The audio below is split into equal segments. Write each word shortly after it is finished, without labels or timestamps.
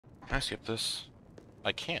Can I skip this?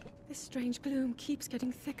 I can't. This strange gloom keeps getting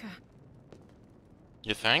thicker.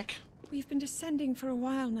 You think? We've been descending for a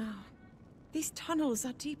while now. These tunnels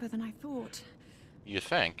are deeper than I thought. You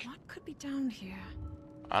think? What could be down here?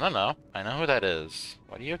 I don't know. I know who that is.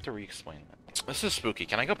 Why do you have to re-explain it? This is spooky.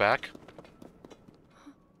 Can I go back?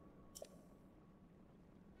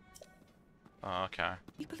 Oh, okay.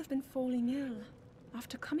 People have been falling ill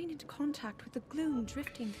after coming into contact with the gloom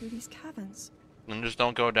drifting through these caverns. Then just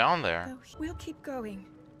don't go down there. Though we'll keep going,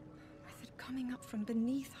 with it coming up from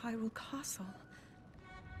beneath Hyrule Castle.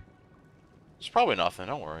 It's probably nothing.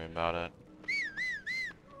 Don't worry about it.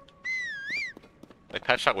 Like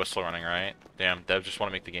Pet Shop Whistle running, right? Damn, devs just want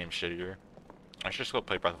to make the game shittier. I should just go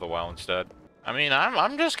play Breath of the Wild instead. I mean,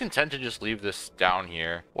 I'm just content to just leave this down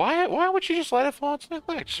here. Why would you just let it fall into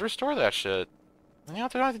neglect? Just restore that shit. Then you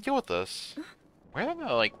don't have to deal with this. Where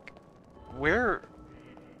the, like, where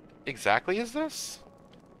exactly is this?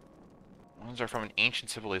 Ruins are from an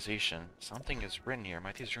ancient civilization. Something is written here.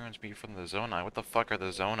 Might these ruins be from the Zonai? What the fuck are the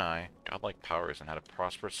Zonai? Godlike powers and had a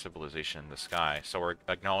prosperous civilization in the sky. So we're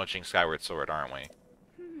acknowledging Skyward Sword, aren't we?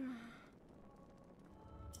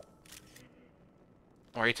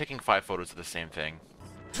 Or are you taking 5 photos of the same thing?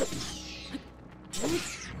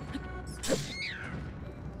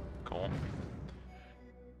 Cool.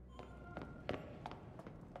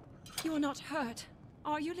 You are not hurt,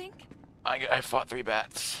 are you, Link? I fought 3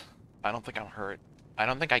 bats. I don't think I'm hurt. I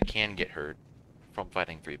don't think I can get hurt from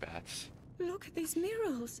fighting 3 bats. Look at these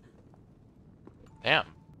murals. Damn.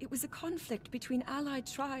 It was a conflict between allied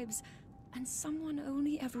tribes and someone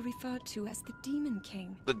only ever referred to as the Demon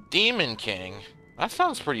King. The Demon King? That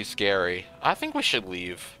sounds pretty scary. I think we should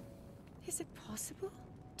leave. Is it possible?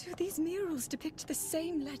 Do these murals depict the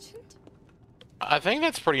same legend? I think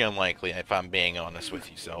that's pretty unlikely, if I'm being honest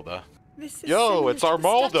with you, Zelda. This is Yo, similar it's to the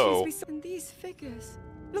Armaldo! statues we saw in these figures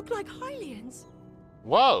look like Hylians.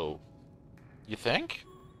 Whoa! You think?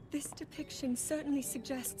 This depiction certainly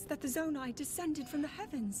suggests that the Zonai descended from the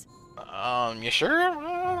heavens. You sure?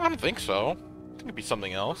 I don't think so. I think it'd be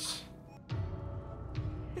something else.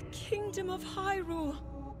 The Kingdom of Hyrule.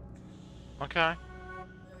 Okay.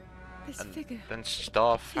 This And figure. then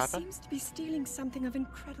stuff He happened? seems to be stealing something of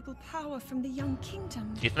incredible power from the young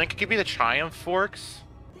kingdom. Do you think it could be the Triumph Forks?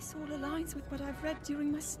 This all aligns with what I've read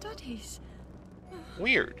during my studies.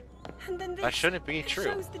 Weird. And then this That shouldn't be it true.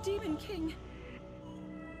 shows the Demon King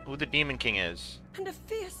Who the Demon King is. and a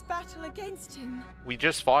fierce battle against him. We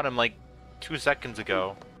just fought him like 2 seconds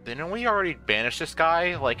ago. Didn't we already banish this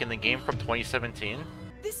guy, like in the game from 2017?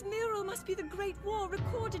 This mural must be the Great War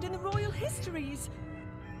recorded in the royal histories.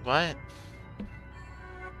 What?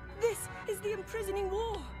 This is the imprisoning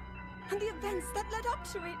war and the events that led up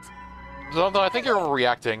to it. Zelda, I think you're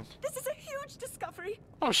overreacting. This is a huge discovery.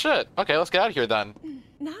 Oh shit. Okay, let's get out of here then.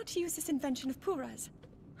 Now to use this invention of Pura's.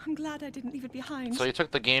 I'm glad I didn't leave it behind. So you took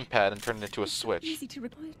the gamepad and turned it into a switch. Easy to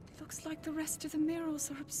reply. It looks like the rest of the murals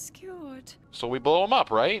are obscured. So we blow them up,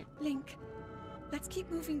 right? Link, let's keep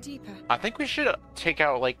moving deeper. I think we should take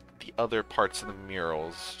out like the other parts of the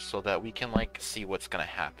murals so that we can like see what's gonna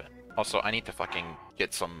happen. Also, I need to fucking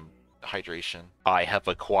get some hydration. I have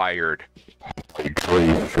acquired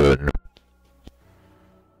hydration.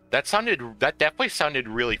 That definitely sounded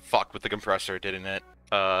really fucked with the compressor, didn't it?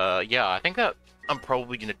 Yeah, I think that I'm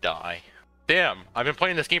probably gonna die. Damn, I've been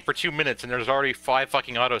playing this game for 2 minutes and there's already 5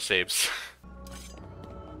 fucking autosaves.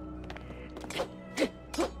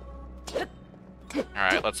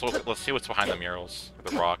 Alright, let's see what's behind the murals,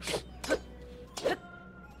 or the rocks. I'm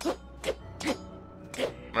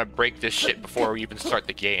gonna break this shit before we even start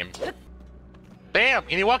the game. Damn,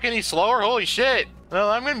 can you walk any slower? Holy shit! Well,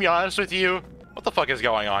 I'm gonna be honest with you. What the fuck is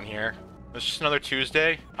going on here? It's just another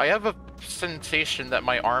Tuesday. I have a sensation that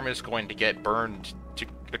my arm is going to get burned to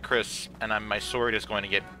a crisp, and my sword is going to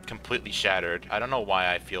get completely shattered. I don't know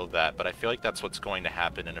why I feel that, but I feel like that's what's going to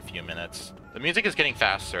happen in a few minutes. The music is getting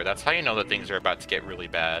faster. That's how you know that things are about to get really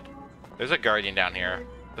bad. There's a guardian down here.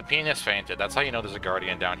 The pianist fainted. That's how you know there's a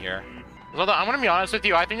guardian down here. Zelda, I'm gonna be honest with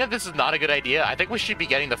you. I think that this is not a good idea. I think we should be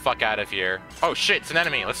getting the fuck out of here. Oh shit, it's an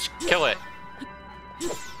enemy. Let's kill it.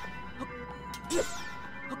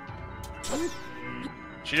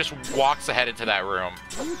 She just walks ahead into that room.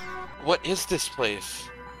 What is this place?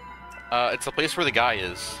 It's the place where the guy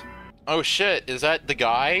is. Oh shit, is that the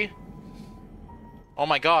guy? Oh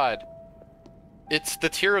my god. It's the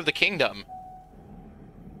Tear of the Kingdom.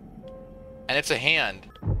 And it's a hand.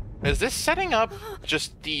 Is this setting up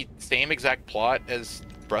just the same exact plot as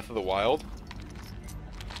Breath of the Wild?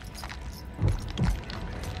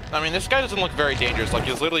 I mean, this guy doesn't look very dangerous. Like,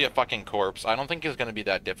 he's literally a fucking corpse. I don't think he's gonna be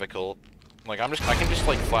that difficult. Like, I can just,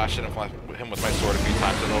 like, flash him with my sword a few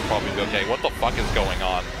times and it'll probably be okay. What the fuck is going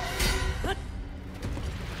on?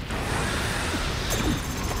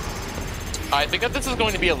 I think that this is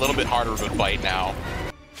going to be a little bit harder to fight now.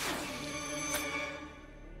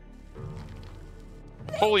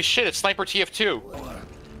 Holy shit, it's Sniper TF2.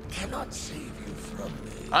 Cannot save you from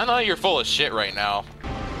me. I know you're full of shit right now.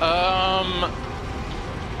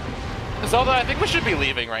 Zelda, I think we should be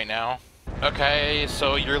leaving right now. Okay,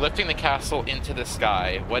 so you're lifting the castle into the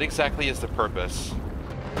sky. What exactly is the purpose?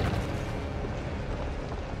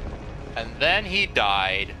 And then he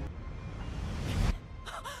died.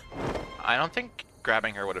 I don't think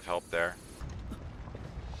grabbing her would have helped there.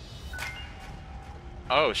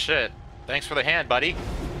 Oh shit. Thanks for the hand, buddy.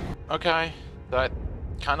 Okay, that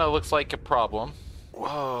kind of looks like a problem.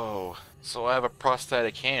 Whoa, so I have a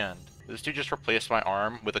prosthetic hand. This dude just replaced my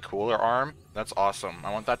arm with a cooler arm? That's awesome.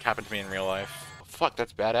 I want that to happen to me in real life. Fuck,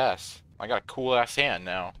 that's badass. I got a cool ass hand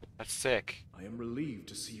now. That's sick. I am relieved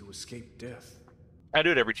to see you escape death. I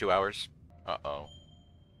do it every 2 hours. Uh-oh.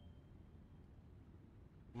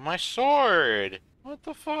 My sword! What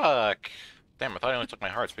the fuck? Damn, I thought I only took my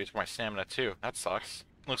heart space for my stamina too. That sucks.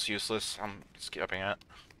 Looks useless. I'm skipping it.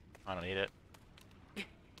 I don't need it.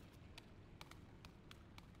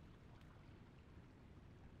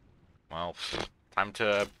 Well, time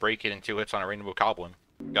to break it in 2 hits on a Rainbow Goblin.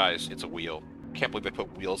 Guys, it's a wheel. Can't believe they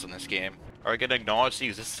put wheels in this game. Are we gonna acknowledge the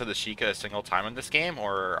existence of the Sheikah a single time in this game,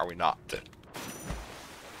 or are we not?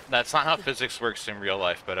 That's not how physics works in real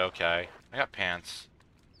life, but okay. I got pants.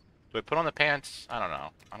 Do I put on the pants? I don't know.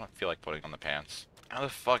 I don't feel like putting on the pants. How the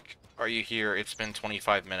fuck are you here? It's been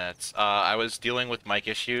 25 minutes. I was dealing with mic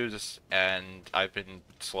issues, and I've been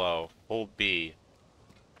slow. Hold B.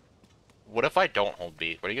 What if I don't hold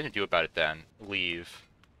B? What are you gonna do about it then? Leave.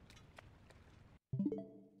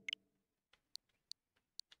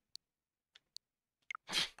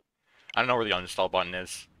 I don't know where the uninstall button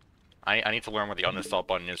is. I need to learn where the uninstall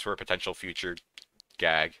button is for a potential future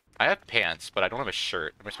gag. I have pants, but I don't have a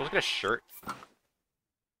shirt. Am I supposed to get a shirt?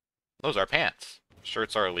 Those are pants.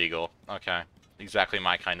 Shirts are illegal. Okay. Exactly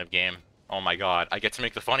my kind of game. Oh my god. I get to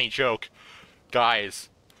make the funny joke. Guys.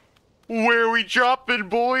 Where we dropping,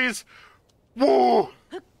 boys? Whoa!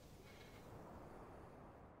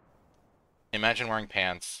 Imagine wearing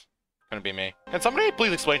pants. Gonna be me. Can somebody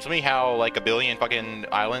please explain to me how, like, a billion fucking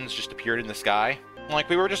islands just appeared in the sky? Like,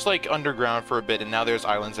 we were just, like, underground for a bit, and now there's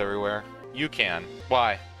islands everywhere. You can.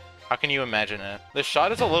 Why? How can you imagine it? This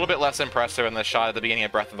shot is a little bit less impressive than the shot at the beginning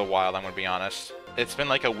of Breath of the Wild, I'm gonna be honest. It's been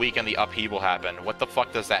like a week and the upheaval happened. What the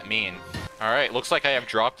fuck does that mean? Alright, looks like I have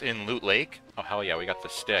dropped in Loot Lake. Oh, hell yeah, we got the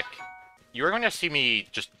stick. You are going to see me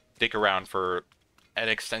just dick around for an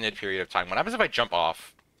extended period of time. What happens if I jump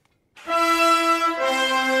off?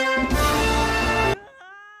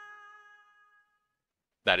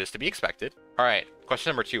 That is to be expected. Alright,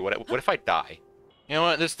 question number 2. What if I die? You know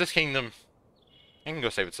what? This kingdom... it can go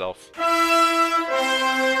save itself.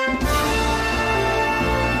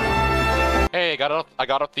 Hey, I got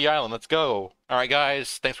up the island. Let's go. Alright,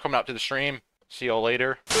 guys. Thanks for coming out to the stream. See y'all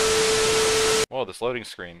later. Whoa, this loading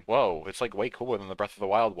screen. Whoa, it's like way cooler than the Breath of the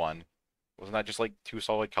Wild one. Wasn't that just like 2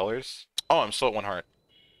 solid colors? Oh, I'm still at 1 heart.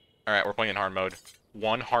 Alright, we're playing in hard mode.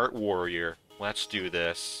 1 heart warrior. Let's do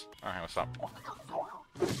this. Alright, what's up?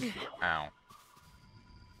 Ow.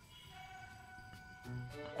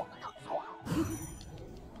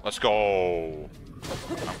 Let's go.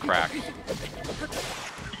 I'm cracked.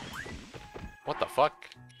 What the fuck?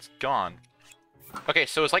 It's gone. Okay,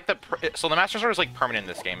 so it's like so the Master Sword is like permanent in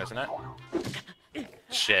this game, isn't it?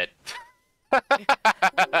 Shit.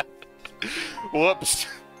 Whoops.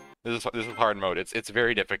 This is hard mode. It's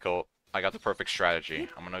very difficult. I got the perfect strategy.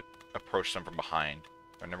 I'm gonna approach them from behind.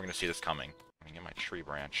 They're never gonna see this coming. I'm gonna get my tree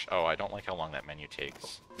branch. Oh, I don't like how long that menu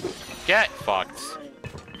takes. Get fucked,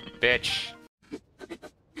 bitch.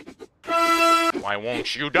 Why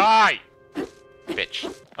won't you die?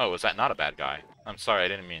 Bitch. Oh, is that not a bad guy? I'm sorry, I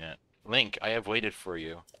didn't mean it. Link, I have waited for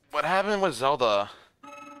you. What happened with Zelda?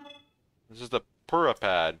 This is the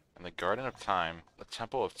Purapad and the Garden of Time, the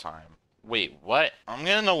Temple of Time. Wait, what? I'm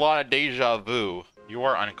getting a lot of deja vu. You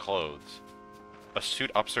are unclothed.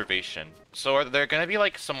 Astute observation. So are there gonna be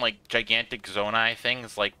like some like gigantic Zonai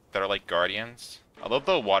things like that are like guardians? I love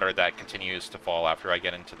the water that continues to fall after I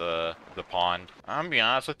get into the pond. I'm gonna be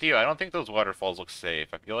honest with you, I don't think those waterfalls look safe.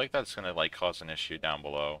 I feel like that's gonna like cause an issue down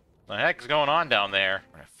below. What the heck is going on down there?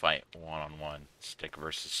 We're gonna fight one-on-one. Stick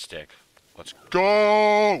versus stick. Let's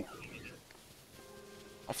go!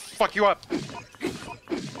 I'll fuck you up!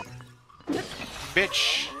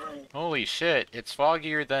 Bitch! Holy shit, it's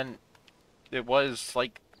foggier than it was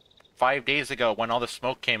like 5 days ago when all the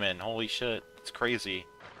smoke came in. Holy shit. It's crazy.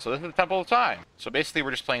 So this is the Temple of Time. So basically we're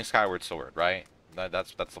just playing Skyward Sword, right?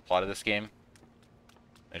 That's the plot of this game.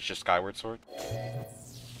 It's just Skyward Sword.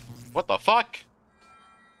 What the fuck?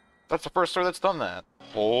 That's the first sword that's done that.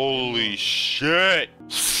 Holy shit!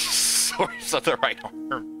 Swords of the right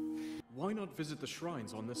arm. Why not visit the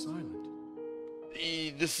shrines on this island?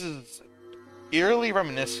 This is eerily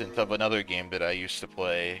reminiscent of another game that I used to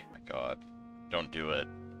play. Oh my god. Don't do it.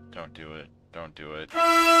 Don't do it. Don't do it.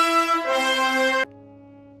 I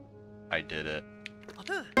did it.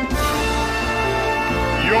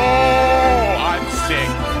 Yo! I'm sick.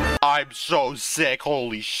 I'm so sick.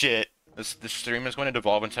 Holy shit. This stream is going to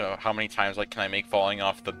devolve into how many times, like, can I make falling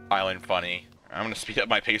off the island funny? I'm going to speed up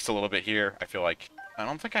my pace a little bit here. I feel like... I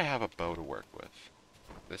don't think I have a bow to work with.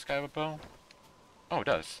 Does this guy have a bow? Oh, it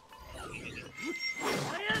does.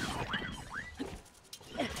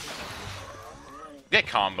 Get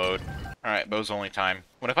comboed. Alright, bow's only time.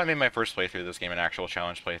 What if I made my first playthrough of this game an actual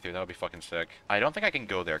challenge playthrough? That would be fucking sick. I don't think I can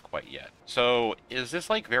go there quite yet. So, is this,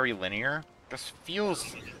 like, very linear? This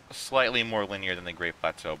feels slightly more linear than the Great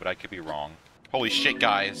Plateau, but I could be wrong. Holy shit,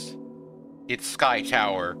 guys. It's Sky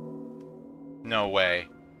Tower. No way.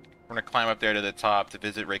 We're gonna climb up there to the top to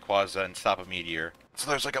visit Rayquaza and stop a meteor. So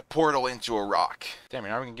there's like a portal into a rock. Damn,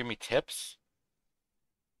 you're not gonna give me tips?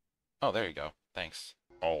 Oh, there you go. Thanks.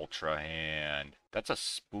 Ultra Hand. That's a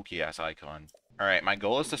spooky-ass icon. Alright, my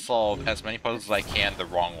goal is to solve as many puzzles as I can the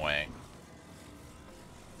wrong way.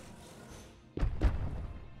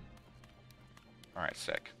 Alright,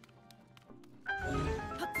 sick.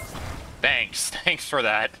 Thanks! Thanks for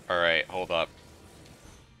that! Alright, hold up.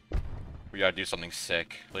 We gotta do something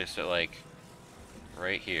sick. Place it, like,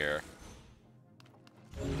 right here.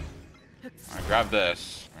 I grab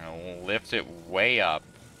this. And lift it way up.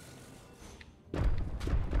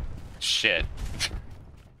 Shit.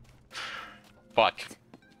 Fuck.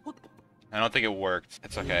 I don't think it worked.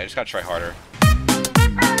 It's okay, I just gotta try harder.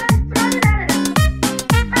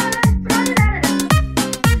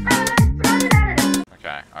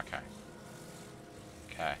 Okay, okay.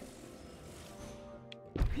 Okay.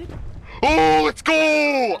 Oh, let's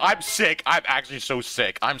go! I'm sick. I'm actually so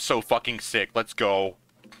sick. I'm so fucking sick. Let's go.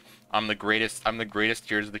 I'm the greatest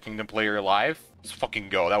Tears of the Kingdom player alive. Let's fucking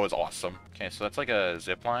go. That was awesome. Okay, so that's like a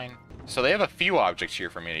zip line. So they have a few objects here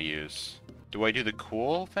for me to use. Do I do the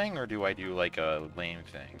cool thing or do I do like a lame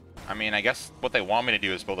thing? I mean, I guess what they want me to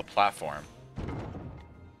do is build a platform.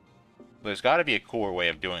 There's got to be a cooler way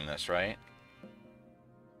of doing this, right?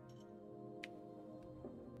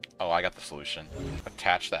 Oh, I got the solution.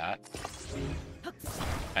 Attach that.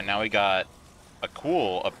 And now we got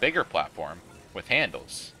a bigger platform with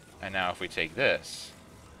handles. And now if we take this...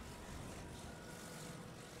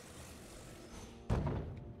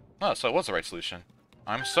 Oh, so it was the right solution.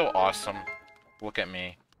 I'm so awesome. Look at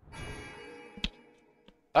me.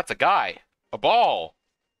 That's a guy! A ball!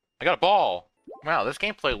 I got a ball! Wow, this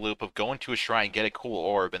gameplay loop of going to a shrine, get a cool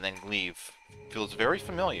orb, and then leave feels very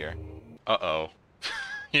familiar. Uh-oh.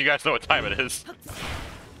 You guys know what time it is.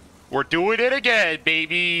 We're doing it again,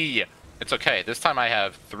 baby! It's okay. This time I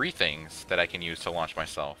have 3 things that I can use to launch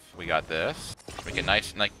myself. We got this. Make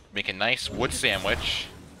a nice wood sandwich.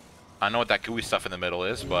 I don't know what that gooey stuff in the middle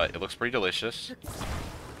is, but it looks pretty delicious.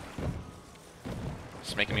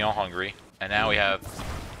 It's making me all hungry. And now we have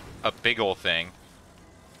a big old thing.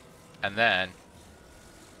 And then...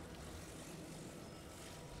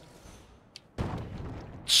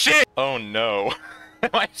 Shit! Oh no. Am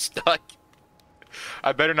I stuck?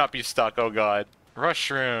 I better not be stuck, oh god.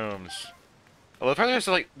 Mushrooms. I love how there's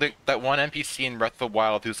like that one NPC in Breath of the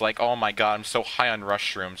Wild who's like, oh my god, I'm so high on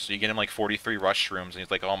mushrooms. So you get him like 43 mushrooms, and he's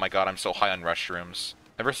like, oh my god, I'm so high on mushrooms.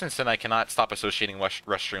 Ever since then, I cannot stop associating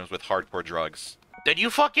mushrooms with hardcore drugs. Did you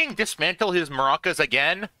fucking dismantle his maracas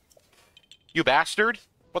again? You bastard?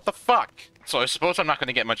 What the fuck? So I suppose I'm not going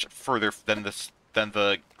to get much further than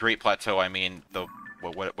the Great Plateau. I mean, the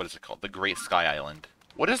what is it called? The Great Sky Island.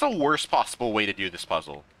 What is the worst possible way to do this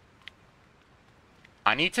puzzle?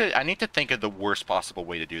 I need to think of the worst possible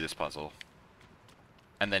way to do this puzzle,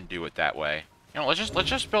 and then do it that way. You know, let's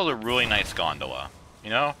just build a really nice gondola. You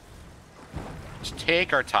know, just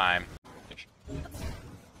take our time.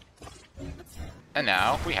 And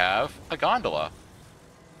now we have a gondola.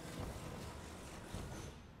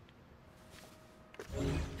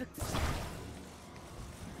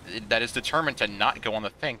 That is determined to not go on the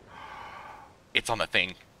thing. It's on the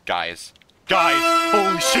thing, guys. Guys!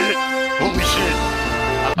 Holy shit! Holy shit!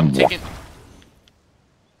 I'm taking...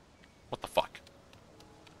 What the fuck?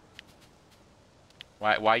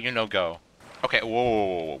 Why you no go? Okay,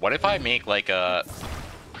 whoa. What if I make like a...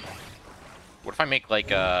 What if I make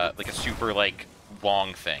like a super like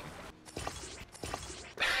long thing?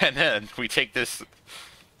 And then we take this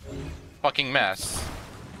fucking mess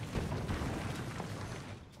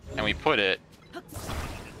and we put it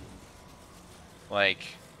like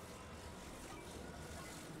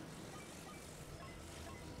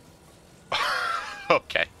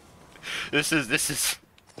okay. This is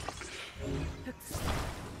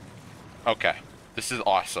okay. This is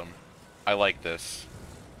awesome. I like this.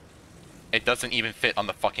 It doesn't even fit on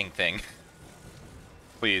the fucking thing.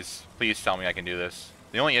 Please, please tell me I can do this.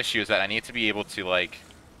 The only issue is that I need to be able to like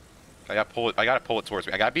I gotta pull it towards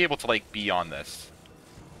me. I gotta be able to like be on this.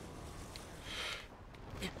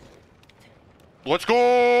 Let's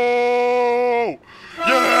go!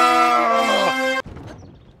 Yeah!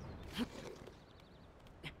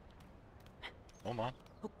 Hold on.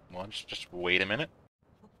 Hold on, just wait a minute.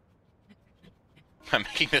 I'm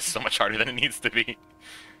making this so much harder than it needs to be.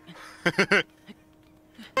 Yeah!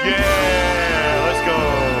 Let's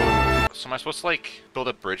go! So am I supposed to, like, build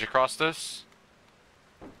a bridge across this?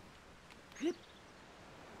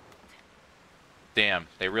 Damn,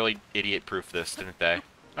 they really idiot-proofed this, didn't they?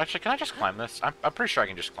 Actually, can I just climb this? I'm pretty sure I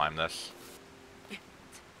can just climb this.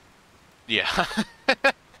 Yeah.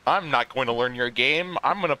 I'm not going to learn your game.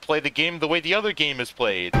 I'm going to play the game the way the other game is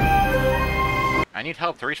played. I need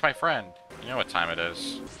help to reach my friend. You know what time it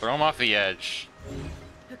is. Throw him off the edge.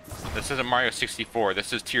 This isn't Mario 64.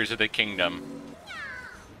 This is Tears of the Kingdom.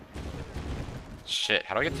 Shit,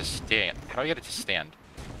 how do I get to stand? How do I get it to stand?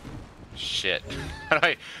 Shit. How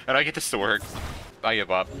do I get this to work? I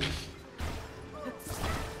give up.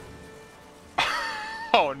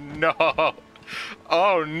 Oh no!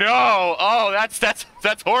 Oh no! Oh,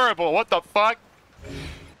 that's horrible! What the fuck?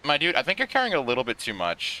 My dude, I think you're carrying a little bit too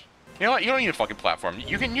much. You know what? You don't need a fucking platform.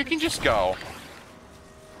 You can just go.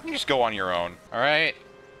 You can just go on your own. All right,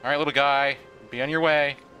 little guy, be on your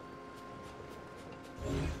way.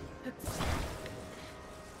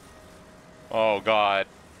 Oh god.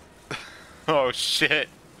 Oh shit.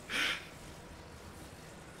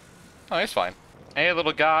 Oh, it's fine. Hey,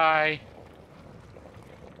 little guy.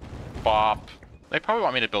 Bop. They probably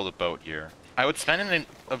want me to build a boat here. I would spend an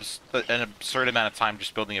absurd amount of time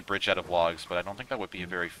just building a bridge out of logs, but I don't think that would be a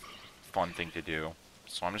very fun thing to do.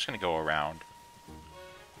 So I'm just gonna go around.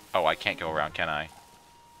 Oh, I can't go around, can I?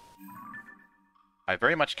 I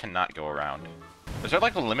very much cannot go around. Is there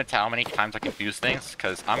like a limit to how many times I can fuse things?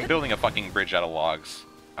 Because I'm building a fucking bridge out of logs.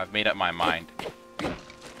 I've made up my mind.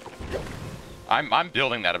 I'm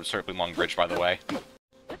building that absurdly long bridge, by the way.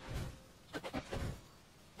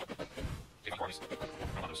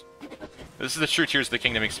 This is the true Tears of the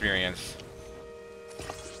Kingdom experience.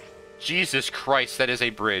 Jesus Christ, that is a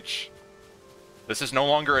bridge. This is no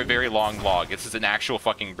longer a very long log. This is an actual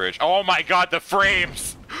fucking bridge. Oh my god, the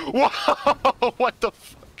frames! Whoa! What the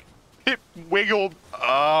fuck? It wiggled.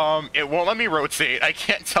 It won't let me rotate. I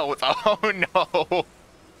can't tell what's... Oh no!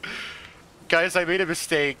 Guys, I made a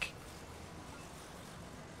mistake.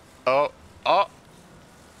 Oh.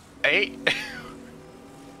 Hey.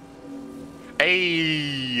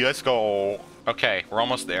 Hey, let's go. Okay, we're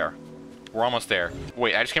almost there. We're almost there.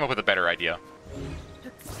 Wait, I just came up with a better idea.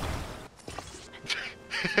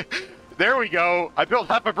 There we go. I built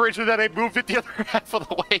half a bridge and then I moved it the other half of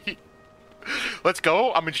the way. Let's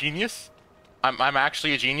go. I'm a genius. I'm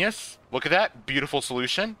actually a genius. Look at that. Beautiful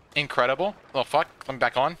solution. Incredible. Oh, fuck. I'm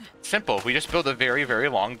back on. Simple. We just build a very, very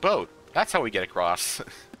long boat. That's how we get across.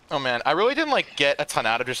 Oh man, I really didn't like get a ton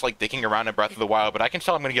out of just like digging around in Breath of the Wild, but I can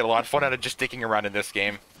tell I'm gonna get a lot of fun out of just digging around in this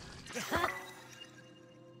game.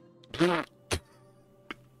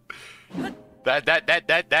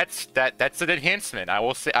 That's an enhancement. I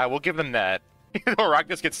will say, I will give them that. The rock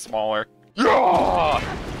just gets smaller. Yeah!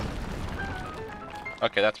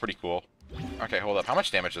 Okay, that's pretty cool. Okay, hold up. How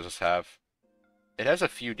much damage does this have? It has a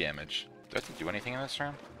few damage. Do I have to do anything in this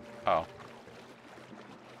round? Oh.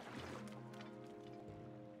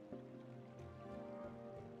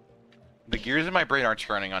 The gears in my brain are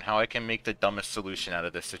turning on how I can make the dumbest solution out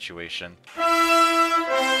of this situation.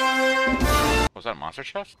 Was that a monster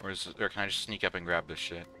chest? Or can I just sneak up and grab this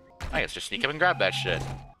shit? I guess just sneak up and grab that shit.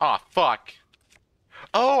 Aw, fuck.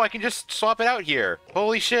 Oh, I can just swap it out here.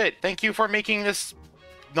 Holy shit. Thank you for making this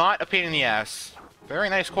not a pain in the ass. Very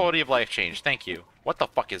nice quality of life change. Thank you. What the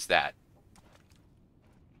fuck is that?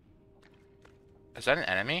 Is that an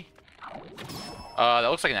enemy? That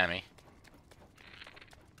looks like an enemy.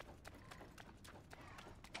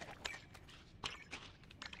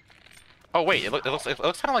 Oh wait, it looks kind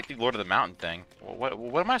of like the Lord of the Mountain thing. What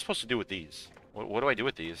am I supposed to do with these? What do I do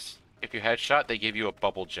with these? If you headshot, they give you a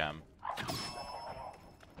bubble gem.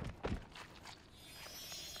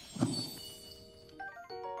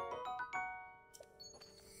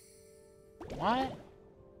 What?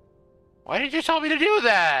 Why did you tell me to do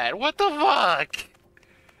that? What the fuck?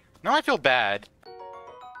 Now I feel bad.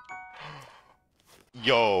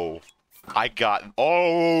 Yo. I got...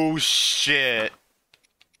 Oh, shit.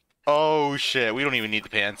 Oh, shit. We don't even need the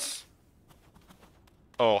pants.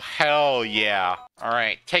 Oh, hell yeah.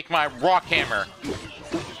 Alright, take my rock hammer.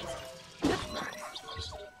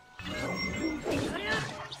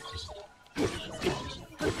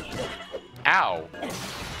 Ow.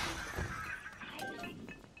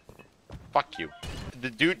 Fuck you. The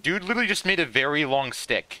dude literally just made a very long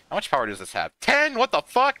stick. How much power does this have? 10? What the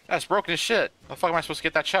fuck? That's broken as shit. How the fuck am I supposed to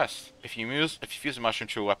get that chest? If you fuse a mushroom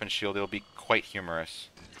to a weapon shield, it'll be quite humorous.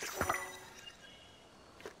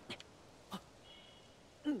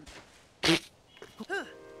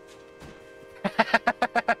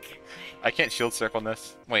 I can't shield circle in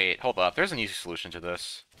this. Wait, hold up. There's an easy solution to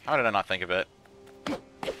this. How did I not think of it?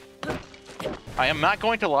 I am not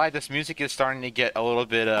going to lie, this music is starting to get a little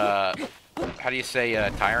bit, how do you say,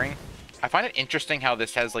 tiring? I find it interesting how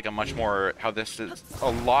this has, like, a much more, how this is a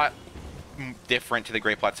lot different to the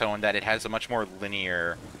Great Plateau in that it has a much more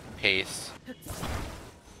linear pace.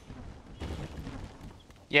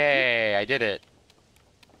 Yay, I did it.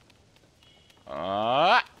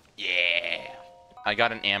 Yeah. I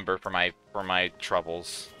got an amber for my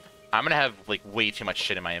troubles. I'm gonna have, like, way too much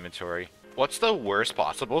shit in my inventory. What's the worst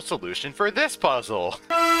possible solution for this puzzle?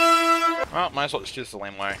 Well, might as well just do this the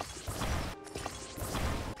lame way.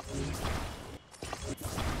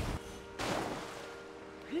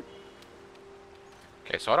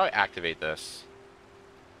 Okay, so how do I activate this?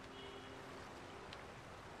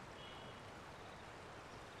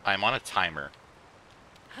 I'm on a timer.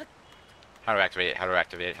 How do I activate it? How do I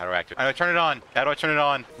activate it? How do I activate it? How do I turn it on? How do I turn it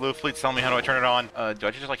on? Blue Fleet, tell me how do I turn it on? Do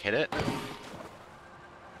I just, like, hit it?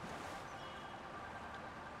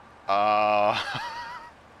 I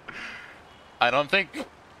don't think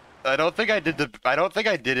I did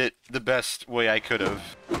it the best way I could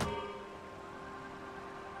have.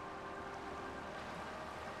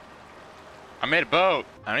 I made a boat.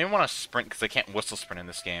 I don't even want to sprint because I can't whistle sprint in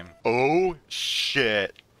this game. Oh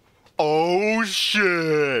shit. Oh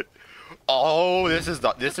shit. Oh, this is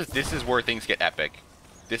where things get epic.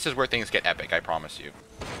 This is where things get epic, I promise you.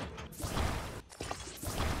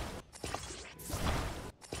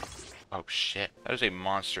 Oh shit, that is a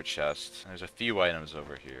monster chest. There's a few items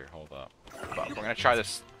over here. Hold up. We're gonna try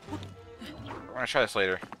this. We're gonna try this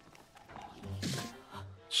later.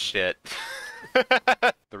 Shit.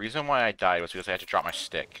 The reason why I died was because I had to drop my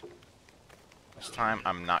stick. This time,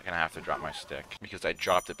 I'm not gonna have to drop my stick because I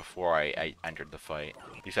dropped it before I entered the fight.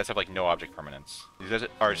 These guys have, like, no object permanence. These guys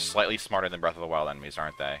are slightly smarter than Breath of the Wild enemies,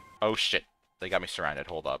 aren't they? Oh shit, they got me surrounded.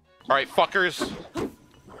 Hold up. Alright, fuckers!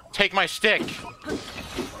 Take my stick!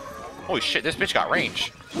 Holy shit, this bitch got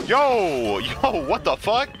range. Yo! Yo, what the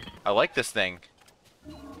fuck? I like this thing.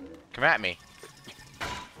 Come at me.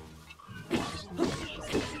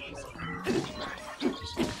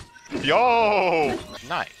 Yo!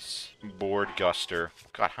 Nice. Board Guster.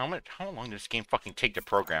 God, how long did this game fucking take to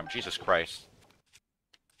program? Jesus Christ.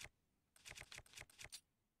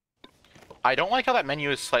 I don't like how that menu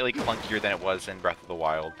is slightly clunkier than it was in Breath of the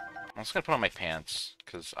Wild. I'm just gonna put on my pants,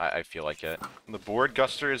 because I feel like it. The Board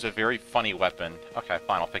Guster is a very funny weapon. Okay,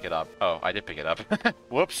 fine, I'll pick it up. Oh, I did pick it up.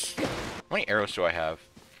 Whoops. How many arrows do I have?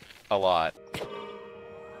 A lot.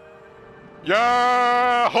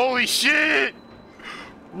 Yeah! Holy shit!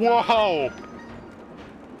 Whoa!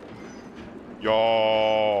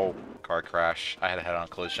 Yo! Car crash. I had a head-on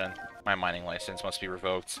collision. My mining license must be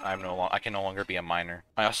revoked. I can no longer be a miner.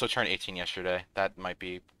 I also turned 18 yesterday. That might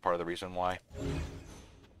be part of the reason why.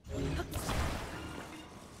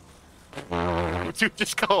 Dude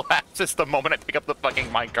just collapses the moment I pick up the fucking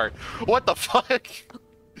minecart. What the fuck?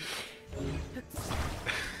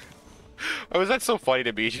 Why was that so funny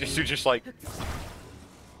to me? Dude just like...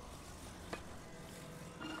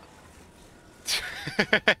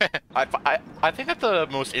 I think that the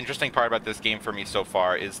most interesting part about this game for me so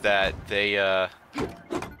far is that they,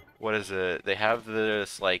 what is it? They have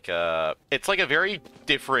this, like, it's like a very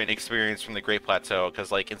different experience from the Great Plateau,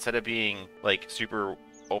 because, like, instead of being, like, super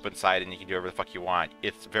open-sided and you can do whatever the fuck you want,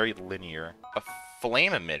 it's very linear. A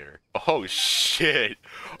flame emitter. Oh, shit.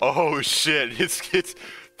 Oh, shit. This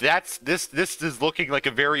is looking like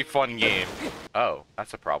a very fun game. Oh,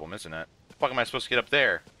 that's a problem, isn't it? The fuck am I supposed to get up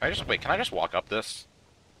there? Wait, can I just walk up this?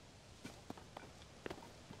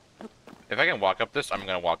 If I can walk up this, I'm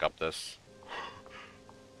gonna walk up this.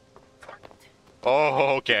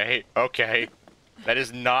 Oh, okay, okay. That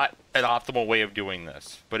is not an optimal way of doing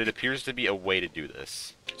this, but it appears to be a way to do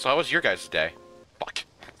this. So how was your guys' day? Fuck.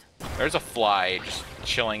 There's a fly just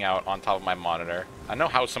chilling out on top of my monitor. I know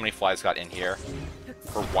how so many flies got in here,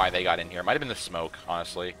 or why they got in here. It might have been the smoke,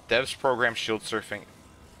 honestly. Devs program shield surfing.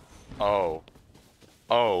 Oh.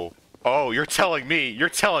 Oh. Oh, you're telling me. You're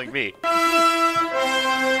telling me. Oh!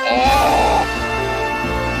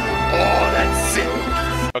 Oh, that's sick.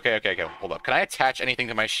 Okay, okay, okay. Hold up. Can I attach anything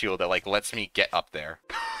to my shield that, like, lets me get up there?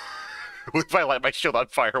 What if I light my shield on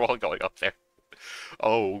fire while going up there?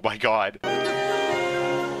 Oh, my God.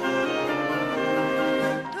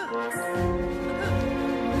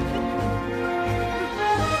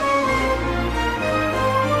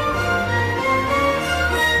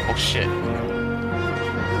 Oh, shit. Okay.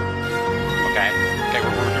 Okay,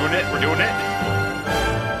 we're doing it. We're doing it.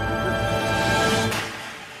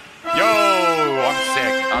 Yo! I'm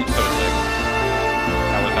sick. I'm so sick.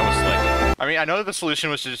 That was slick. I mean, I know that the solution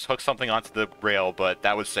was to just hook something onto the rail, but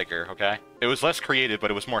that was sicker, okay? It was less creative,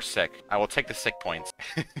 but it was more sick. I will take the sick points.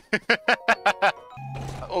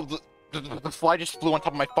 Oh, the fly just flew on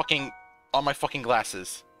top of my fucking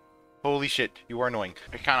glasses. Holy shit, you are annoying.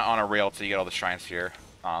 You're kind of on a rail till you get all the shrines here.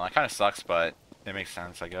 That kind of sucks, but it makes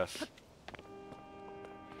sense, I guess.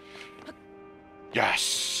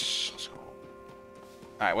 Yes! Let's go.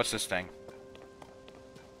 Alright, what's this thing?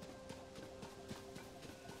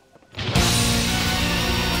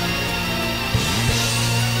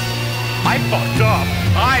 I fucked up!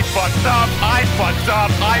 I fucked up! I fucked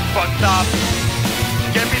up! I fucked up!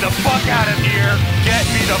 Get me the fuck out of here! Get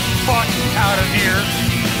me the fuck out of here!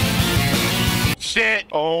 Shit!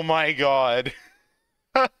 Oh my god.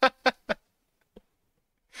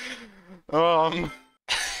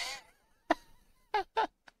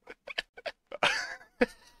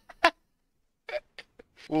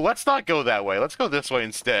 Well, let's not go that way. Let's go this way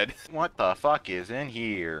instead. What the fuck is in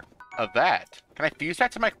here? That. Can I fuse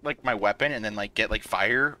that to my weapon and then like get like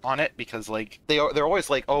fire on it? Because like they're always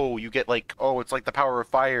like, oh, you get like, oh, it's like the power of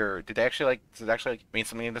fire. Does it actually mean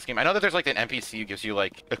something in this game? I know that there's like an NPC who gives you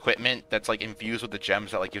like equipment that's like infused with the gems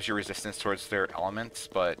that like gives you resistance towards their elements,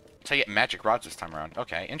 but so you get magic rods this time around.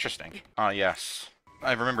 Okay, interesting. Yes.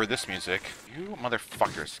 I remember this music. You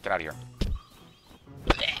motherfuckers, get out of here.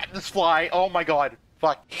 This fly, oh my god.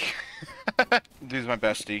 Fuck. Dude's my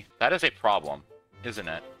bestie. That is a problem, isn't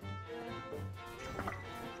it?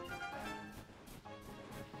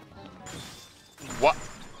 What?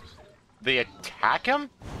 They attack him?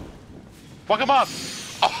 Fuck him up!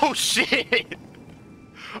 Oh shit!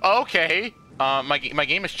 Okay. My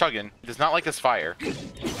game is chugging. It does not like this fire.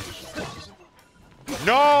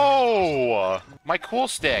 No! My cool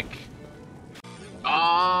stick.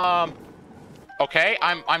 Okay,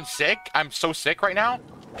 I'm sick. I'm so sick right now.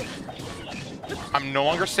 I'm no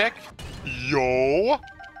longer sick. Yo.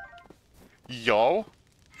 Yo.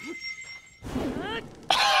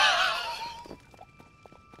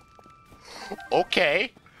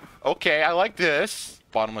 Okay. Okay, I like this.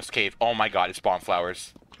 Bottomless cave. Oh my god, it's bomb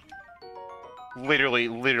flowers. Literally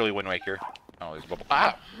Wind Waker. Oh, there's a bubble.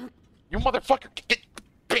 Ah! You motherfucker! Get,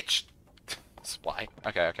 bitch! Supply.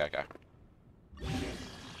 Okay, okay, okay.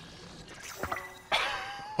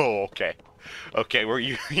 Oh, okay. Okay,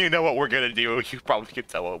 you know what we're gonna do. You probably can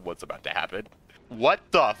tell what's about to happen. What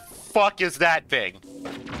the fuck is that thing?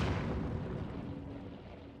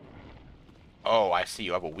 Oh, I see.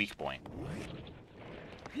 You have a weak point.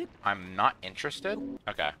 I'm not interested?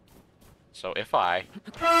 Okay. So if I...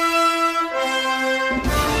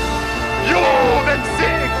 Yo! That's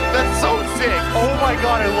sick! That's so sick! Oh my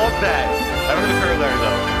god, I love that! I don't have a parallel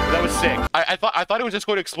though. That was sick. I thought it was just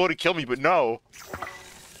going to explode and kill me, but no.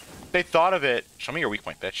 They thought of it. Show me your weak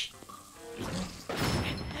point, bitch.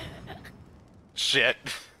 Shit.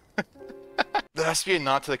 That has to be a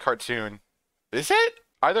nod to the cartoon. Is it?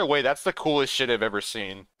 Either way, that's the coolest shit I've ever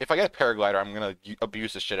seen. If I get a paraglider, I'm gonna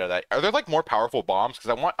abuse the shit out of that. Are there like more powerful bombs?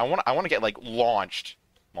 Because I want to get like launched.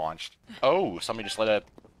 Oh, somebody just let a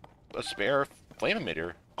spare flame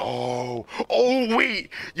emitter. Oh, oh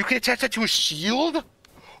wait, you can attach that to a shield.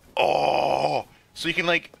 Oh, so you can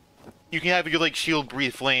have your like shield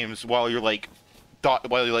breathe flames while you're like, you're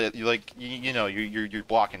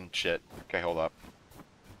blocking shit. Okay, hold up.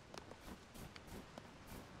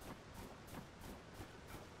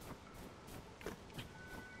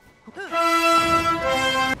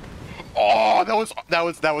 Oh, that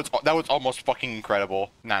was almost fucking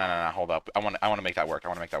incredible. No, hold up. I want to make that work.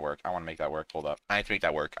 Hold up. I need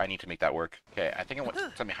to make that work. Okay, I think it went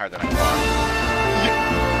something higher than I thought.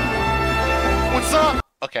 What's up?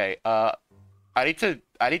 Okay, I need to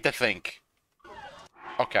think.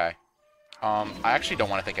 Okay. I actually don't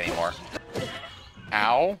want to think anymore.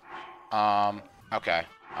 Ow. Okay.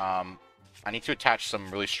 I need to attach some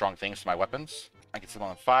really strong things to my weapons. I can set them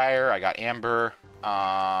on fire. I got amber.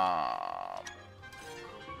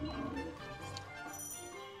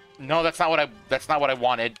 No, that's not what I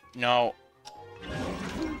wanted. No.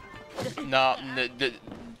 No.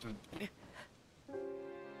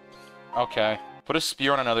 Okay. Put a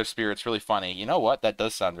spear on another spear. It's really funny. You know what? That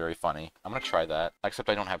does sound very funny. I'm gonna try that. Except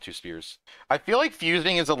I don't have 2 spears. I feel like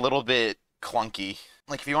fusing is a little bit clunky.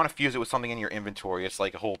 Like, if you want to fuse it with something in your inventory, it's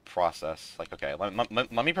like a whole process. Like, okay,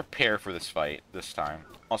 let me prepare for this fight this time.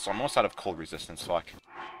 Also, I'm almost out of cold resistance. Fuck.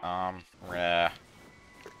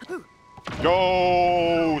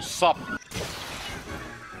 Go! Sup?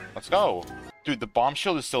 Let's go. Dude, the bomb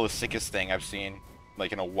shield is still the sickest thing I've seen,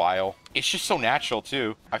 like, in a while. It's just so natural,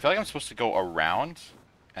 too. I feel like I'm supposed to go around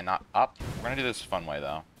and not up. We're gonna do this fun way,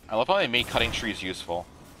 though. I love how they made cutting trees useful.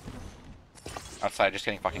 Outside, just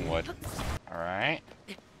getting fucking wood. Alright.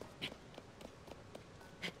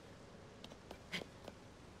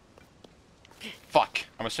 Fuck.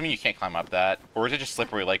 I'm assuming you can't climb up that. Or is it just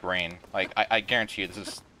slippery like rain? Like, I guarantee you this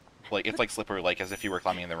is... Like, it's like slippery like as if you were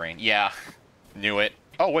climbing in the rain. Yeah. Knew it.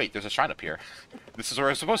 Oh, wait. There's a shrine up here. This is where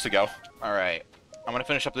I'm supposed to go. Alright. I'm gonna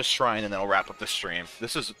finish up this shrine and then I'll wrap up the stream.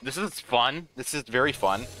 This is fun. This is very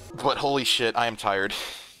fun. But holy shit, I am tired.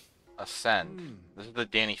 Ascend. This is the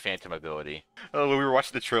Danny Phantom ability. Oh, we were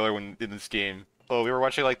watching the trailer in this game. Oh, we were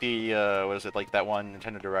watching like the what is it, like that one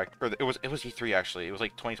Nintendo Direct, or it was E3 actually. It was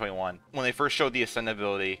like 2021 when they first showed the Ascend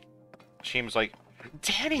ability. She was like,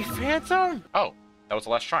 Danny Phantom. Oh, that was the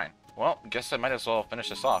last shrine. Well, guess I might as well finish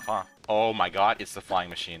this off, huh? Oh my God, it's the flying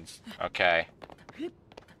machines. Okay. It's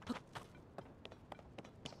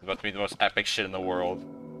about to be the most epic shit in the world.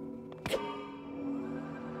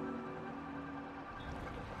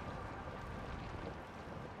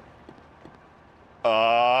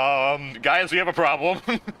 Guys, we have a problem.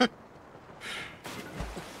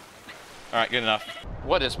 Alright, good enough.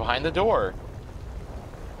 What is behind the door?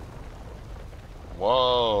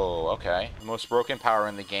 Whoa, okay. Most broken power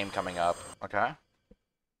in the game coming up. Okay.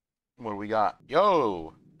 What do we got?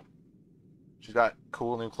 Yo! She's got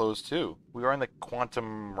cool new clothes too. We are in the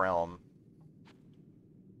quantum realm.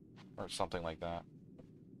 Or something like that.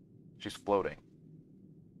 She's floating.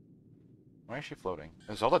 Why is she floating?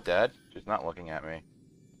 Is Zelda dead? She's not looking at me.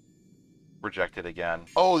 Rejected again.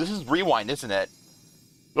 Oh, this is rewind, isn't it?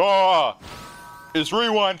 Ah! It's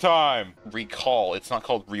rewind time! Recall. It's not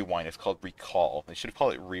called rewind, it's called recall. They should have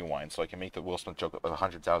called it rewind so I can make the Will Smith joke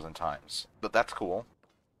 100,000 times. But that's cool.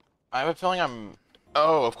 I have a feeling I'm...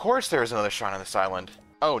 Oh, of course there's another shrine on this island.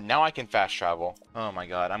 Oh, now I can fast travel. Oh my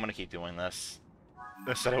God, I'm gonna keep doing this.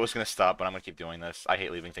 I said I was gonna stop, but I'm gonna keep doing this. I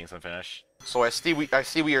hate leaving things unfinished. So I see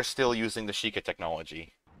we are still using the Sheikah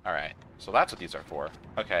technology. Alright, so that's what these are for.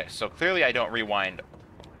 Okay, so clearly I don't rewind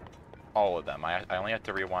all of them. I only have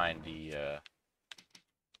to rewind the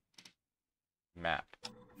map.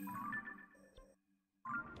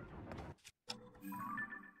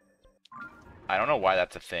 I don't know why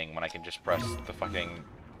that's a thing when I can just press the fucking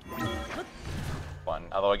button.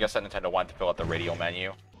 Although I guess that Nintendo wanted to fill out the radial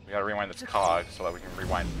menu. We gotta rewind this cog so that we can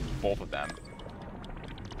rewind both of them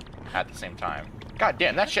at the same time. God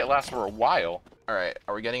damn, that shit lasts for a while. Alright,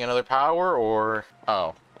 are we getting another power or...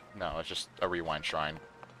 Oh, no, it's just a rewind shrine.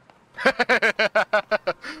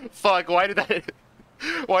 Fuck, why did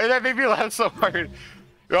that make me laugh so hard?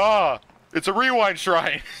 Ah, it's a rewind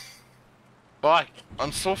shrine. Fuck,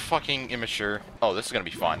 I'm so fucking immature. Oh, this is gonna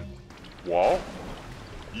be fun. Whoa.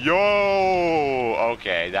 Yo!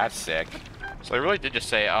 Okay, that's sick. So I really did just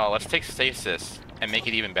say, oh, let's take stasis and make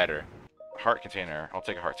it even better. Heart container. I'll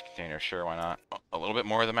take a heart container. Sure, why not? A little bit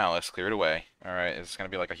more of the malice. Clear it away. Alright, is this gonna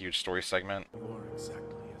be like a huge story segment? You're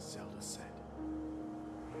exactly as Zelda said.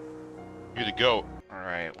 You're the goat.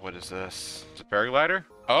 Alright, what is this? It's a paraglider?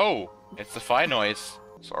 Oh! It's the Phi noise.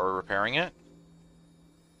 So are we repairing it?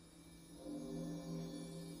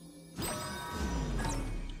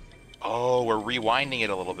 Oh, we're rewinding it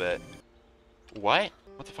a little bit. What?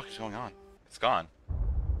 What the fuck is going on? It's gone.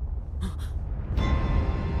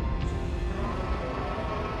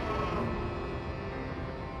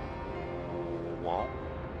 Wall.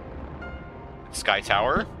 Sky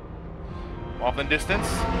Tower. Off in distance.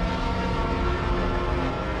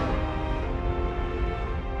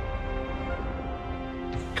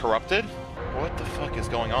 Corrupted? What the fuck is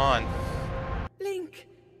going on? Link!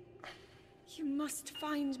 You must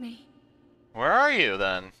find me. Where are you,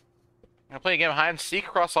 then? Gonna play a game of hide and seek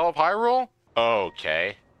across all of Hyrule?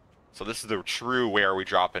 Okay. So this is the true where are we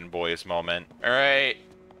dropping boys moment. Alright.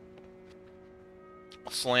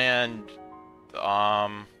 Let's land...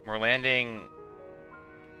 we're landing...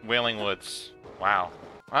 Wailing Woods. Wow.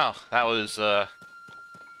 Wow, that was,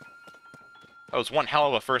 That was one hell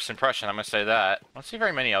of a first impression, I'm gonna say that. I don't see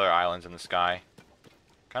very many other islands in the sky.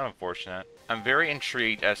 Kind of unfortunate. I'm very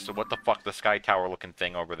intrigued as to what the fuck the sky tower looking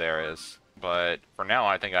thing over there is. But for now,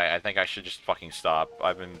 I think I should just fucking stop.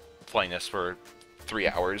 I've been playing this for 3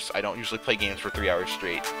 hours. I don't usually play games for 3 hours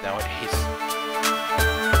straight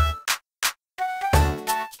nowadays.